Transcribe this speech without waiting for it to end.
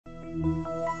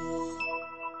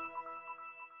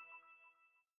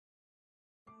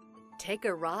Take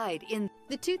a ride in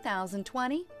the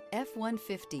 2020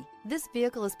 F-150. This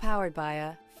vehicle is powered by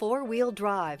a four-wheel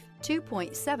drive,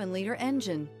 2.7-liter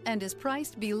engine and is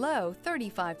priced below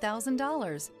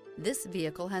 $35,000. This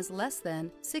vehicle has less than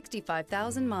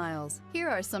 65,000 miles. Here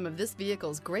are some of this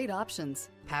vehicle's great options: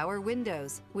 power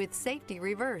windows with safety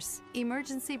reverse,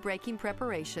 emergency braking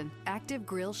preparation, active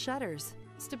grille shutters,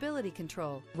 stability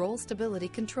control, roll stability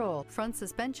control, front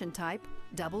suspension type,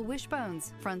 double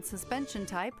wishbones, front suspension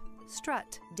type,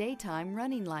 strut, daytime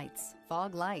running lights,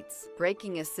 fog lights,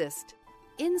 braking assist.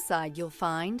 Inside you'll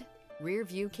find rear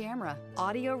view camera,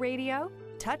 audio radio,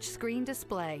 touch screen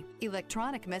display,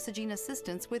 electronic messaging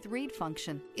assistance with read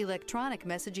function, electronic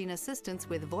messaging assistance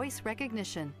with voice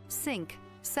recognition, sync,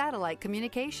 satellite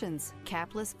communications,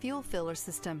 capless fuel filler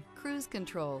system, cruise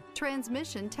control,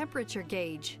 transmission temperature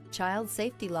gauge, child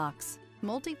safety locks,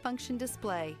 multifunction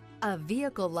display. A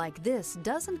vehicle like this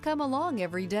doesn't come along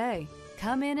every day.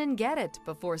 Come in and get it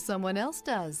before someone else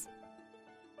does.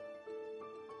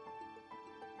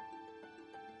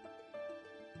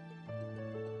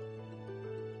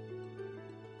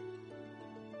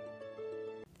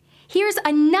 Here's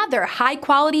another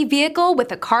high-quality vehicle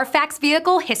with a Carfax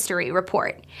Vehicle History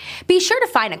Report. Be sure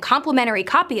to find a complimentary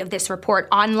copy of this report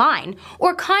online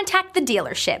or contact the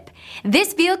dealership.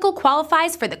 This vehicle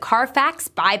qualifies for the Carfax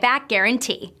Buyback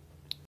Guarantee.